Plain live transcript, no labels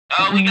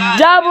Oh, we got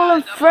Double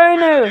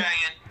Inferno.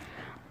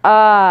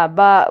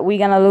 But we're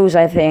gonna lose,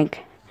 I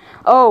think.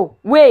 Oh,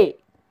 wait.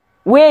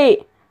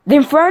 The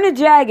Inferno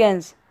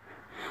Dragons.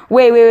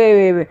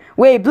 Wait,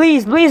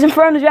 please,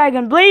 Inferno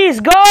Dragon,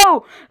 please,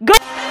 go!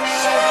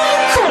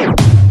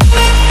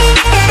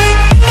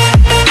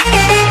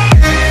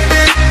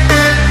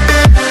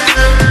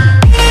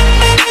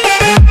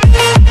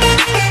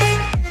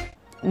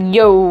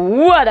 Yo,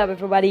 what up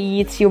everybody,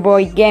 it's your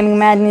boy Gaming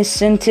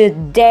Madness, and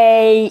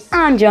today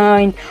I'm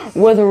joined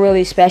with a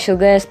really special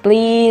guest.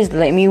 Please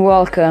let me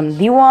welcome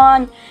the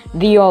one,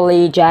 the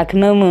only Jack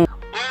Mamu.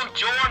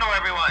 Buongiorno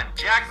everyone,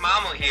 Jack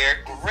Mamu here.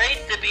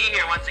 Great to be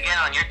here once again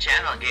on your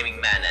channel, Gaming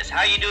Madness. How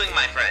are you doing,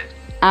 my friend?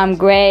 I'm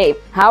great,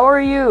 how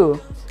are you?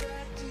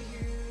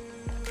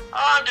 Oh,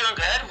 I'm doing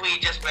good. We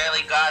just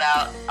barely got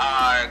out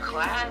our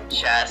clan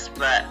chest,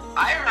 but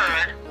I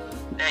heard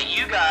that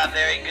you got a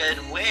very good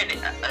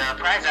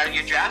prize out of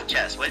your draft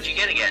chest. What did you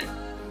get again?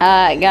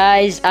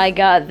 Guys, I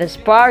got the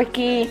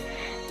Sparky.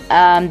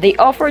 They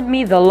offered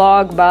me the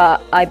log,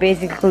 but I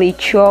basically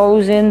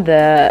chosen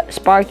the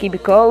Sparky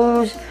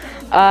because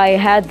I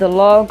had the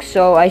log,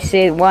 so I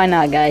said, why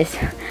not, guys?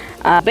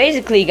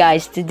 Basically,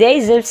 guys,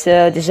 today's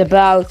episode is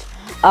about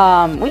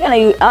we're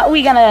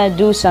gonna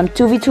do some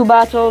 2v2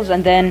 battles,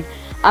 and then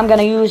I'm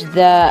gonna use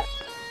the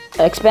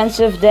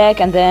expensive deck,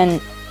 and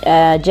then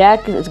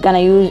Jack is gonna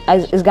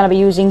be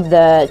using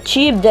the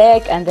cheap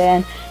deck, and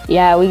then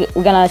yeah, we're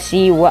gonna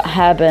see what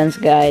happens,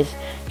 guys.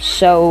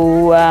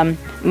 So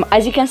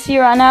as you can see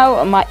right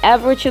now, my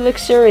average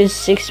elixir is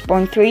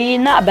 6.3,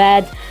 not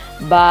bad,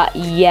 but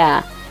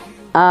yeah.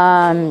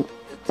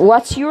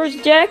 What's yours,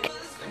 Jack?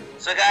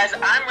 So guys,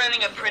 I'm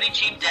running a pretty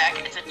cheap deck.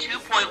 It's a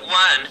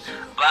 2.1,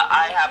 but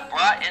I have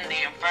brought in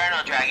the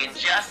Inferno Dragon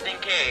just in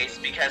case,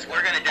 because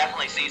we're gonna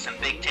definitely see some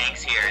big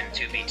tanks here in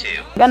 2v2.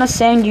 I'm gonna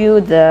send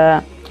you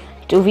the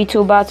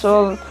 2v2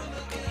 battle.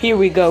 Here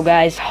we go,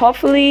 guys.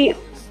 Hopefully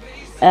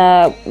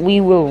we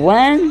will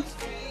win.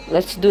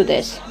 Let's do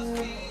this.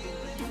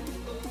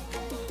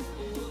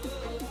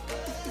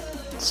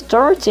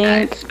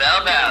 Starting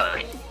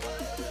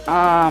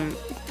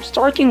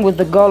starting with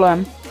the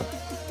golem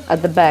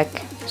at the back.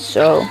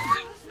 So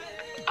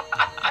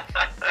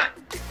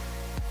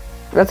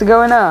let's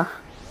go now.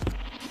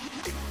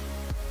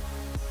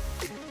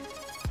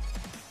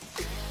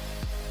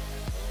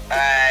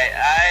 Alright,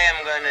 I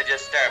am going to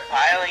just start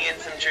piling in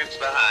some troops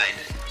behind.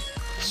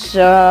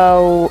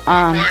 So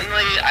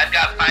importantly, I've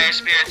got fire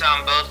spirits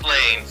on both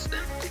lanes.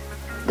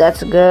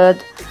 That's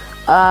good.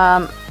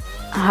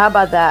 How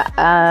about that?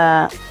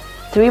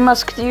 3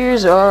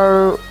 musketeers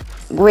or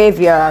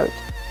graveyard?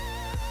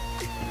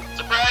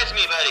 Surprise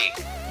me, buddy.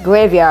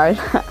 Graveyard.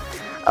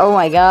 Oh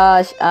my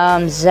gosh.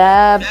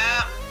 Zap.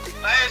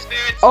 Fire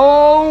spirits.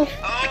 Oh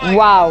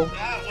wow.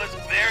 That was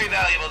very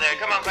valuable there.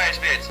 Come on, fire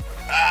spirits.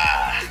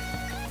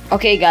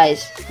 Okay,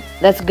 guys.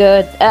 That's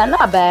good.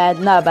 Not bad.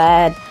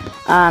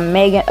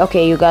 Megan.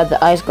 Okay, you got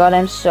the ice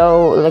golem.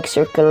 So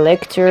elixir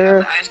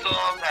collector. The ice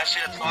golem. That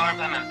should absorb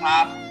them and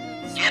pop.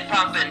 Get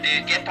pumping,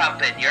 dude. Get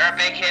pumping. You're a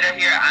big hitter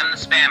here. I'm the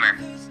spammer.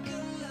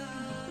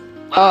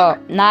 Oh,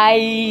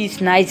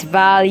 nice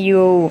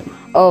value.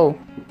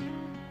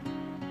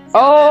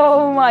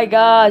 Oh my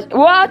gosh.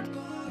 What?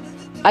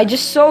 I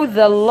just saw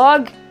the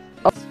log.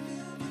 Oh.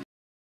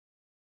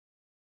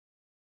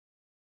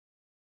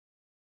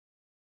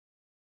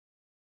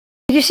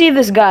 Did you see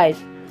this,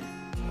 guys?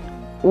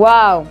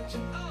 Wow.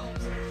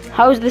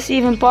 How is this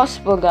even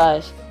possible,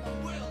 guys?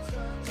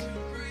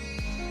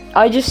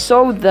 I just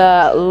saw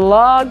the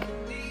log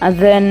and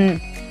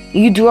then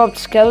you dropped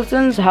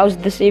skeletons. How is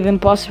this even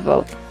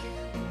possible?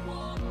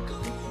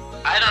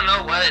 I don't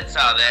know what it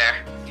saw there.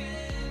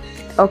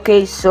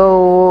 Okay,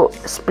 so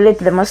split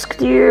the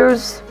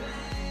musketeers.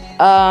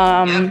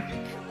 Yep.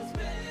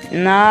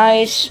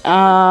 Nice.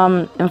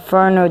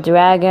 Inferno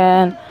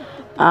Dragon.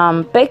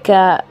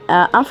 P.E.K.K.A.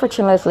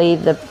 Unfortunately,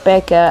 the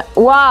P.E.K.K.A.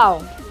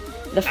 Wow,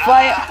 the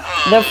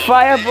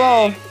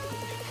fireball.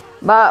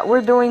 But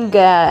we're doing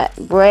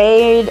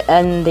Braid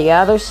and the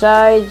other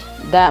side.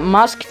 That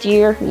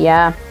musketeer,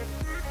 yeah.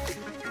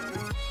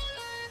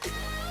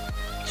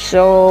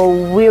 So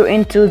we're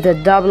into the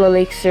double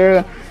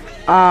elixir.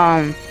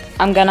 I'm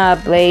gonna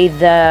play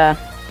the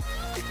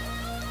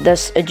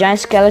giant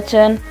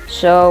skeleton.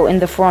 So in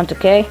the front,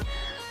 okay.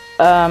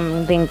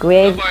 Then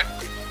graveyard.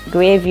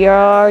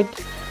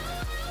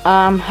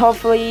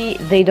 Hopefully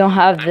they don't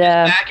have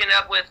the. Backing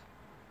up with.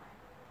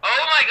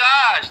 Oh my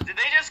gosh! Did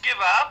they just give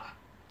up?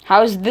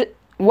 How's the?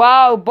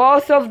 Wow,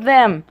 both of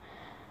them.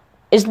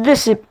 Is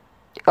this?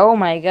 Oh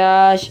my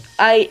gosh!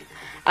 I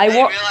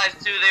realized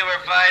too they were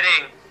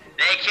fighting.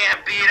 They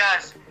can't beat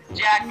us.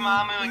 Jack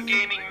Mamu and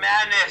Gaming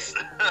Madness.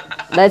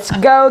 Let's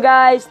go,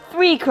 guys.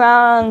 3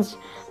 crowns.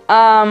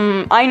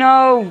 I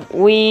know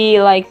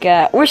we're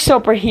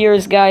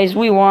superheroes, guys.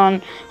 We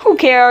won. Who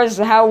cares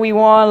how we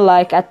won?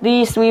 Like, at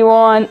least we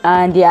won,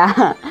 and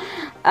yeah.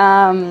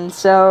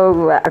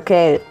 So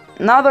okay,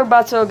 another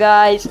battle,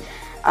 guys.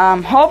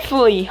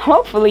 Hopefully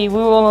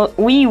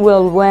we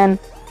will win.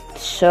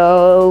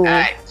 So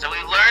alright, so we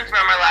learned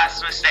from our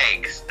last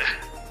mistakes.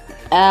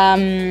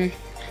 I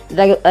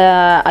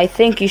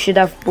think you should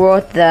have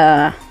brought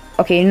the.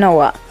 Okay, you know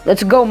what?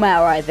 Let's go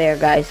mad right there,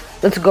 guys.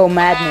 Let's go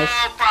madness.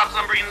 Oh, props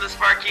on bringing the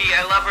Sparky.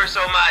 I love her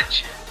so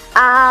much.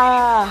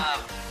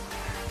 Ah!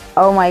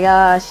 Oh my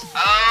gosh.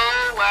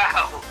 Oh,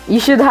 wow. You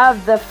should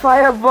have the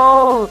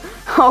fireball.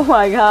 Oh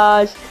my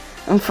gosh.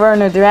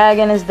 Inferno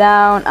Dragon is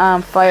down.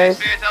 Fire.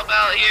 Spirits help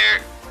out here.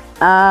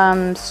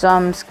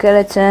 Some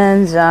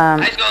skeletons.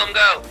 Ice Golem,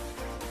 go.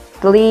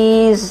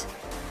 Please.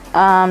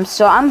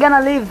 So I'm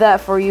gonna leave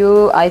that for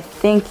you. I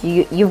think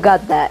you've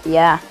got that,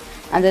 yeah.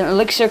 And then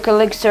Elixir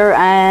Collector,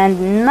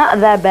 and not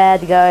that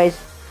bad, guys.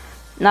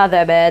 Not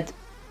that bad.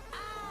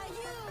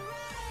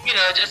 You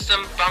know, just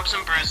some bumps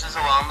and bruises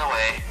along the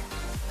way.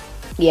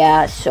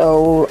 Yeah,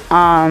 so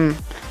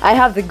I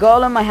have the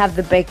Golem, I have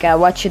the Becca.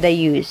 What should I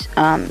use?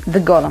 The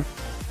Golem.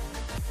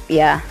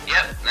 Yeah.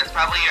 Yep, that's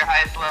probably your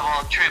highest level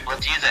troop.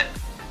 Let's use it.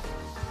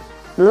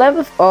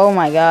 Level. Oh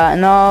my god,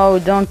 no,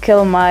 don't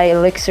kill my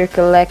Elixir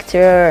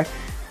Collector.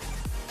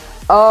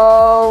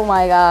 Oh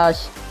my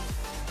gosh.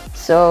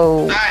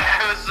 So. Sorry,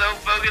 I was so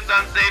focused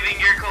on saving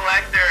your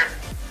collector.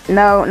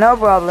 No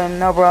problem,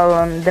 no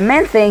problem. The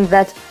main thing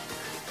that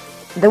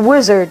the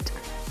wizard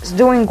is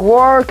doing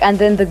work and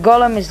then the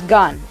golem is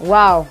gone.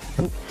 Wow.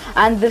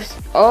 And this.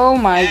 Oh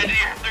my. And your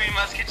 3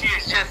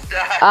 musketeers just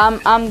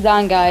died. I'm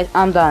done, guys.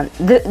 I'm done.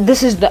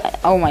 This is the.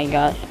 Oh my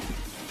god.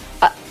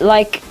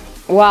 Like,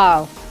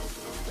 wow.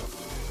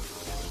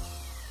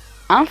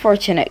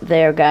 Unfortunate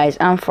there, guys.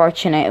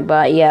 Unfortunate,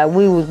 but yeah,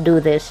 we will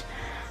do this.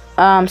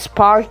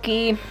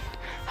 Sparky.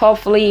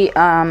 Hopefully,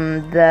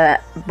 the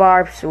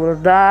barbs will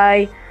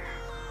die.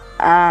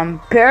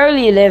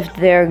 Barely lived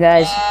there,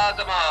 guys.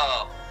 Come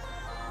on.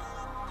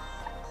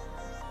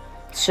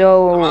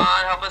 So. Come on,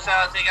 help us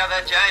out. Take out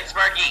that giant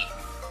Sparky.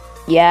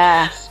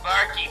 Yeah. Yes,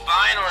 Sparky,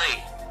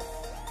 finally.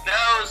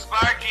 No,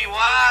 Sparky,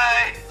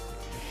 why?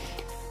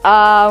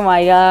 Oh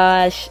my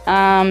gosh.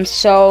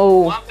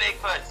 So. One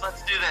Bigfoots.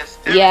 Let's do this.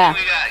 Yeah.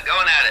 Everything we got,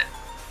 going at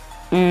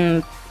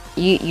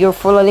it. You're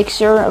full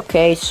elixir.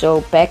 Okay,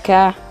 so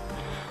Becca.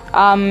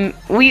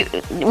 We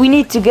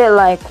need to get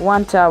like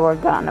 1 tower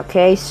gun.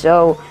 Okay,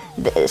 so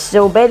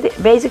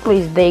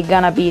basically they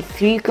gonna be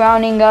 3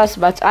 crowning us,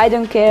 but I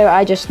don't care.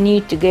 I just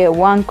need to get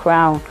 1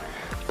 crown,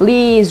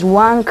 please.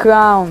 1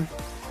 crown.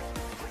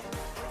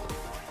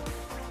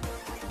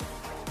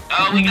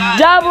 Oh, we got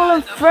Double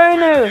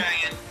Inferno.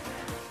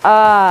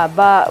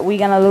 But we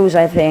gonna lose,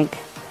 I think.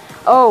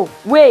 Oh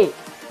wait,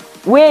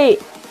 the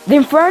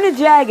Inferno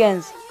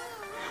Dragons.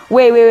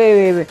 Wait,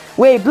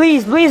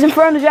 please,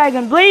 Inferno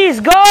Dragon, please,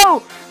 go!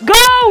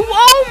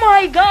 Oh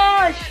my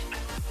gosh!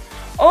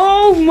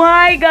 Oh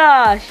my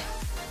gosh!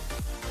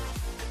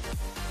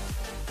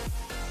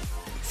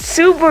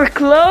 Super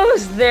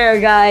close there,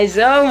 guys.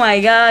 Oh my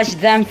gosh,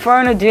 the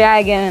Inferno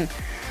Dragon.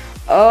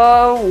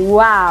 Oh,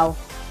 wow.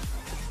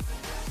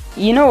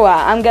 You know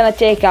what? I'm gonna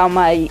take out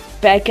my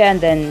P.E.K.K.A. and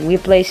then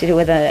replace it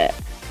with a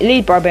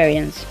Elite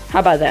Barbarians. How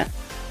about that?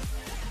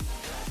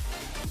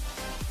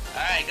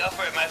 Alright, go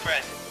for it, my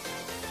friend.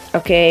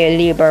 Okay,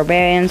 Elite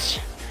Barbarians.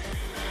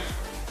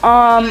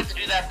 Let's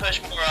do that push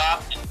more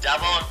often.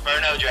 Double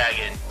Inferno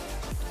Dragon.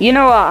 You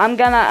know what?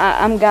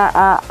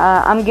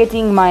 I'm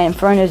getting my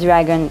Inferno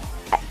Dragon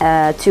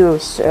too.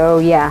 So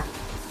yeah,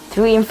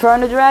 3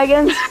 Inferno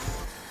Dragons.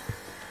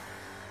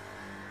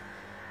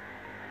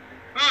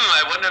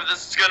 I wonder if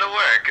this is gonna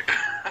work.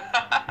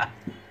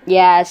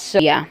 Yeah. So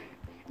yeah,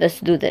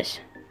 let's do this.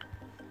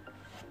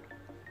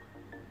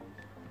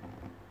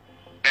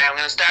 Okay, I'm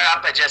gonna start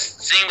off by just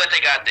seeing what they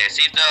got there.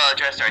 See if they'll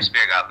address our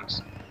Spear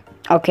Goblins.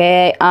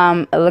 Okay.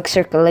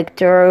 Elixir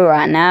Collector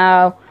right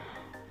now.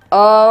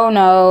 Oh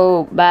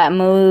no, bad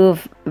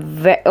move.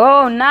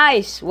 Oh,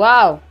 nice.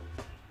 Wow.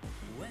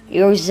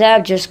 Your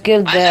Zap just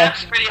killed My the.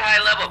 Zap's pretty high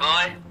level,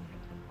 boy.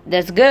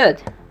 That's good.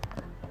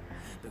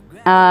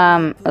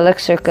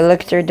 Elixir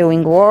Collector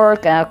doing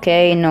work.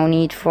 Okay, no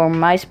need for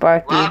my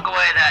Sparky. Lock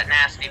away that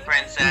nasty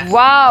princess.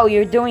 Wow,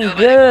 you're doing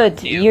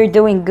good. You're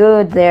doing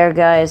good there,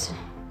 guys.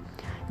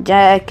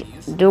 Jack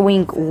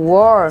doing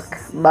work,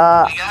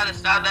 but We gotta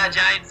stop that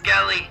giant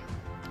skelly.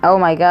 oh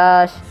my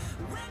gosh.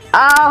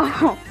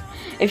 Oh,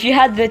 if you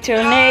had the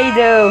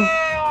tornado.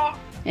 Oh!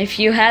 If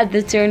you had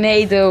the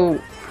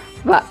tornado.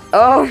 But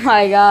oh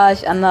my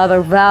gosh,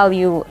 another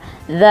value.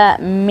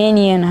 That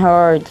minion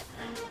horde,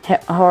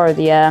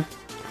 yeah.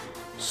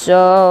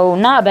 So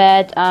not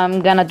bad.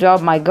 I'm gonna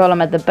drop my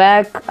golem at the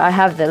back. I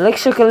have the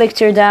Elixir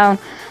Collector down.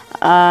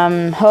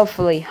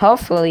 Hopefully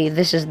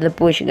this is the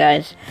push,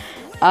 guys.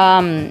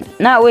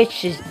 Not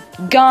which is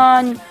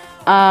gone.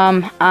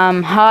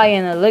 I'm high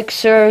in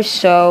elixir,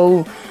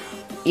 so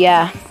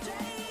yeah.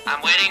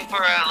 I'm waiting for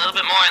a little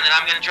bit more, and then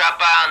I'm gonna drop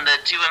by on the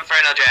 2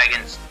 Inferno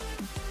Dragons.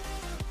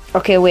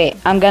 Okay, wait.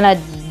 I'm gonna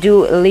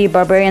do Elite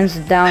Barbarians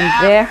down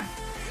there.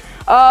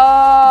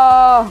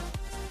 Oh,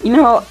 you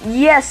know,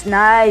 yes,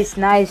 nice.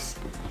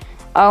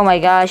 Oh my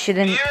god, Mirror,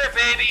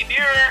 baby,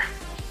 mirror.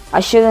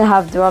 I shouldn't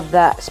have dropped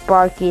that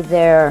Sparky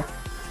there.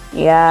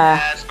 Yeah.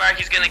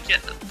 Sparky's gonna gonna kill.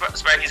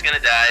 Sparky's gonna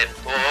die.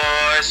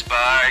 Poor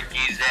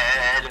Sparky's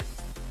dead.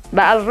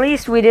 But at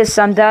least we did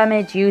some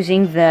damage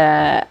using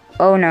the...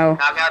 Oh no.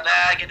 Knock out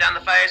that. Get down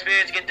the fire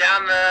spirits. Get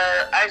down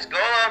the ice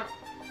golem.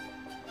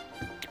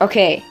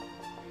 Okay.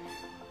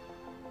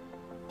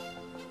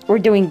 We're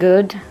doing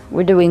good.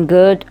 We're doing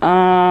good. We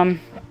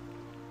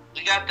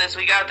got this.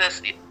 We got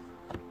this.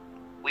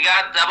 We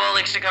got double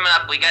elixir coming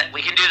up. We can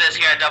do this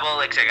here at double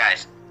elixir,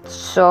 guys.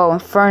 So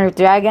Inferno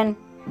Dragon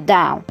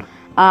down.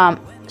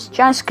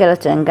 Giant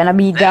Skeleton gonna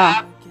be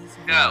down.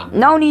 Go.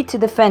 No need to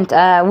defend.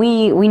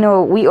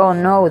 We all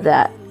know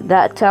that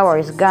that tower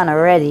is gone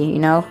already, you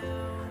know.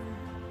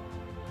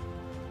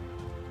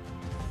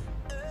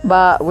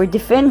 But we're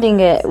defending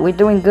it. We're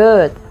doing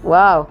good.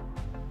 Wow.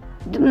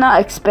 Did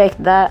not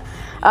expect that.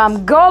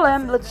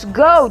 Golem, let's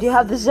go. Do you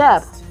have the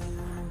zap?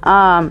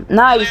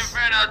 Nice.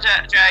 Inferno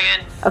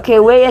Dragon. Okay,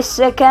 wait a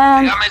second.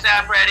 I got my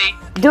zap ready.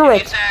 Do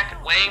it.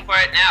 Waiting for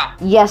it now.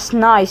 Yes,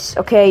 nice.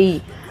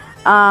 Okay.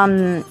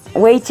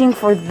 Waiting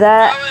for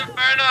that. Go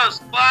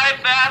Infernos, fly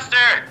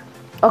faster.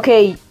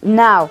 Okay,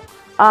 now.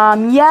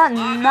 Yeah,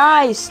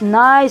 nice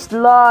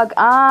log.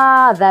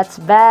 That's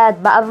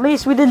bad, but at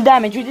least we did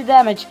damage. Dang it,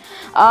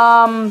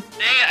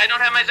 I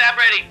don't have my zap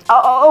ready.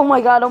 Oh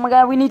my god,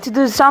 we need to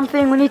do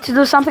something.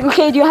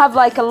 Okay, do you have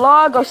like a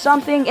log or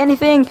something,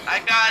 anything? I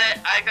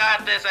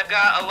got this. I've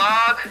got a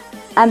log.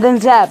 And then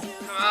zap.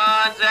 Come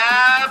on,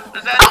 zap.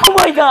 Oh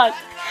my gosh.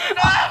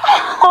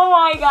 Oh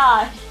my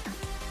gosh.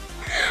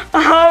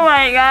 Oh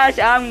my gosh,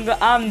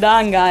 I'm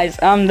done, guys.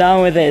 I'm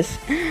done with this.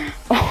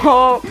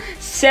 Oh,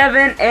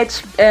 7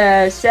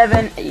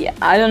 yeah,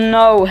 I don't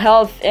know,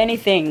 health,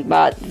 anything,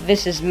 but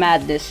this is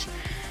madness.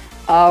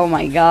 Oh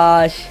my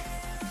gosh.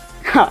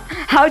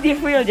 How do you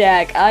feel,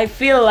 Jack? I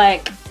feel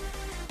like,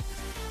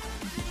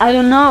 I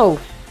don't know.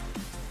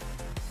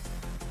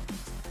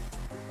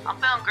 I'm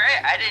feeling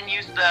great. I didn't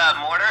use the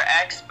Mortar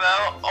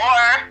Expo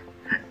or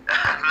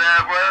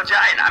the Royal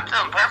Giant. I'm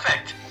feeling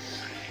perfect.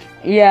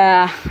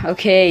 Yeah,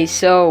 okay,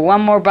 so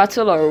one more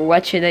battle, or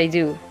what should I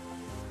do?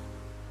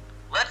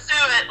 Let's do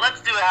it.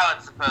 Let's do it how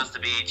it's supposed to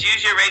be.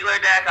 Choose your regular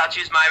deck. I'll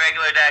choose my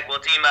regular deck. We'll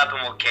team up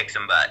and we'll kick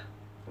some butt.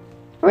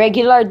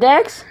 Regular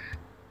decks?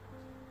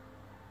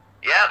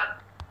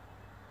 Yep.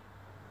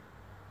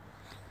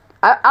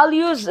 I'll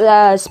use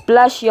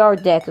Splash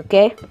Yard deck,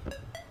 okay?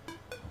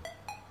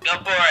 Go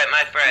for it,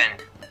 my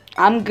friend.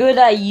 I'm good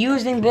at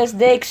using this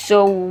deck,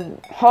 so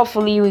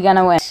hopefully we're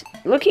gonna win.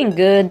 Looking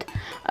good.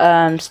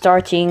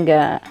 Starting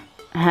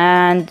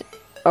hand.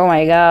 Oh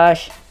my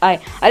gosh. I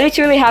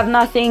literally have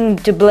nothing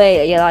to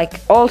play. Yeah,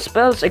 like all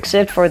spells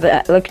except for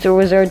the Electro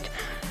Wizard.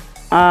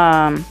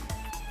 Alright,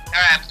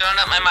 I'm throwing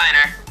up my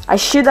miner. I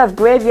should have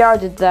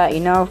graveyarded that,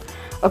 you know.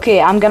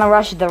 Okay, I'm gonna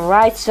rush the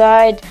right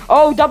side.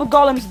 Oh, double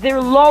golems,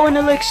 they're low in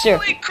elixir.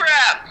 Holy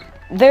crap!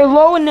 They're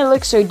low in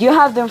elixir. Do you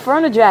have the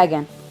Inferno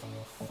Dragon?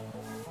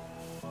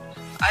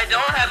 I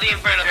don't have the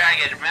Inferno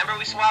Dragon. Remember,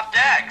 we swapped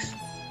decks.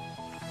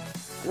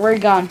 We're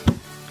gone.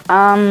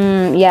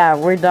 Yeah,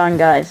 we're done,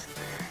 guys.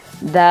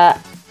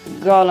 That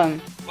golem.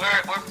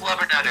 We're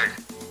flubbernuttered.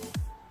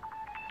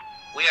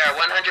 We are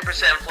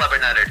 100%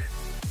 flubbernuttered.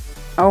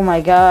 Oh my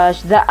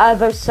gosh, the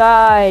other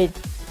side.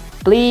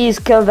 Please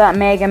kill that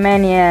Mega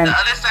Minion. The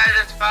other side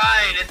is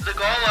fine. It's the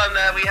golem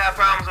that we have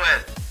problems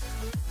with.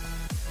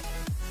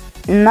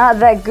 Not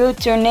that good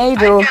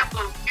tornado. I can't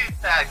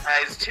believe that,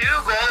 guys. 2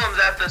 golems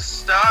at the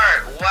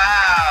start.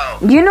 Wow.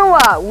 You know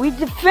what? We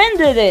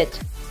defended it.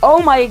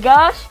 Oh my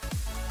gosh.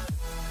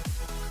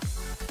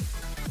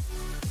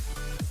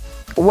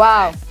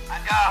 Wow. I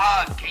got a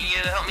hug. Can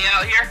you help me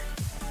out here?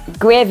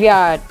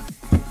 Graveyard.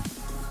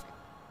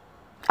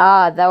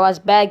 That was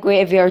bad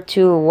graveyard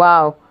too.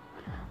 Wow.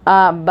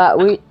 But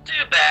we.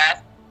 Too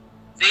bad.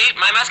 See,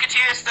 my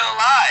musketeer is still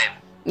alive.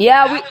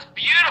 Yeah, that was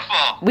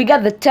beautiful. We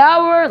got the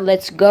tower.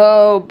 Let's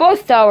go.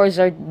 Both towers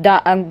are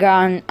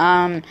gone.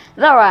 The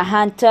right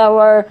hand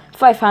tower,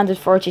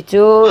 542.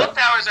 Both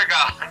towers are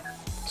gone.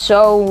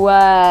 So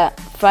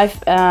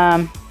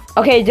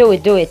okay, do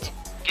it.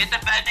 Get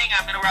defending.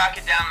 I'm gonna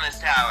rocket down this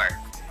tower.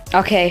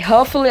 Okay,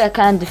 hopefully I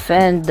can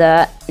defend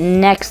the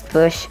next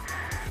push.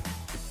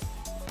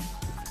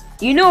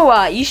 You know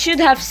what? You should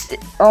have.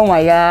 Oh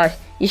my gosh.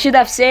 You should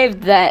have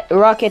saved that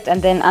rocket,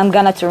 and then I'm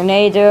gonna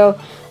tornado,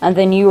 and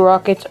then you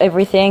rocket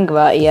everything.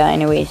 But yeah,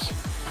 anyways.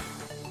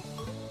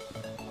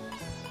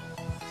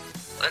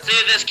 Let's see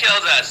if this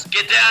kills us.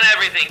 Get down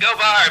everything. Go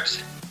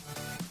Barbs.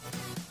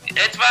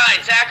 It's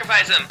fine.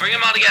 Sacrifice them. Bring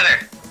them all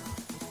together.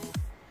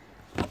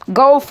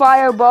 Go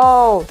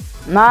Fireball.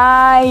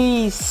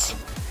 Nice.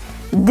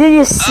 Did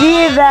you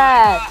see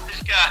that?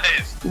 Gosh,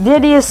 guys.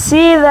 Did you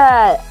see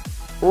that?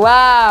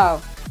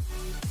 Wow.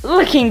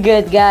 Looking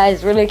good,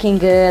 guys. We're looking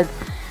good.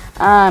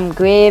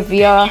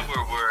 Graveyard. You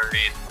were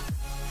worried.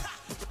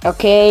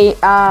 Okay,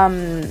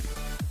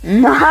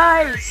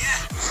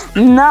 nice.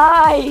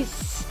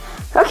 Nice.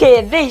 Okay,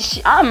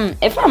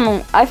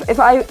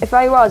 if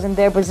I was in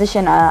their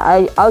position,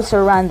 I'll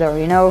surrender,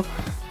 you know?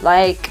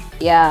 Like,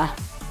 yeah.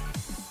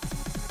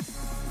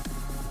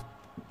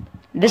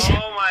 This.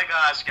 Oh my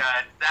gosh,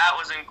 guys, that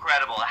was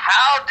incredible.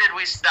 How did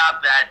we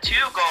stop that? 2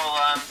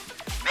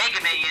 golems, Mega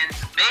Minions,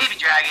 Baby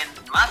Dragon,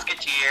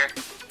 Musketeer.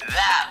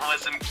 That was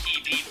some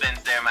key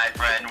defense there, my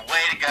friend. Way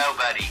to go,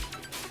 buddy.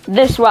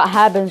 This is what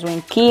happens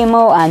when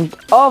Chemo and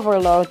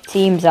Overload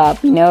teams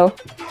up, you know.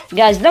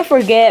 Guys, don't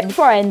forget,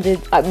 before I end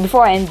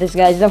this,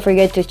 guys, don't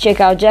forget to check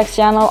out Jack's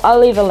channel. I'll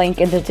leave a link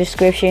in the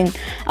description.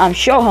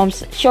 Show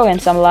him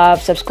some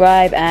love,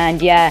 subscribe,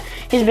 and yeah,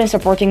 he's been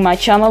supporting my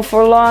channel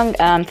for long.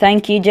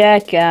 Thank you,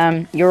 Jack.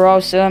 You're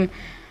awesome.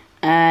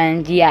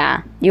 And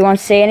yeah, you want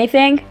to say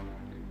anything?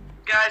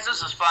 Guys,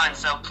 this was fun,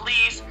 so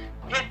please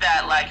hit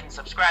that like and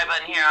subscribe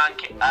button here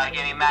on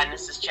Gaming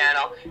Madness's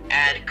channel,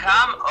 and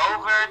come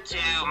over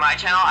to my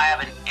channel. I have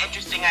an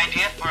interesting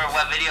idea for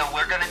what video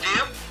we're gonna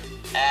do,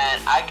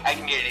 and I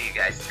can get it to you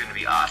guys. It's gonna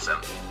be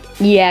awesome.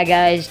 Yeah,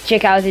 guys,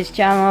 check out his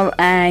channel,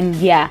 and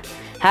yeah,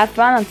 have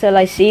fun until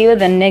I see you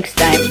the next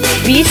time.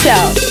 Peace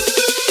out.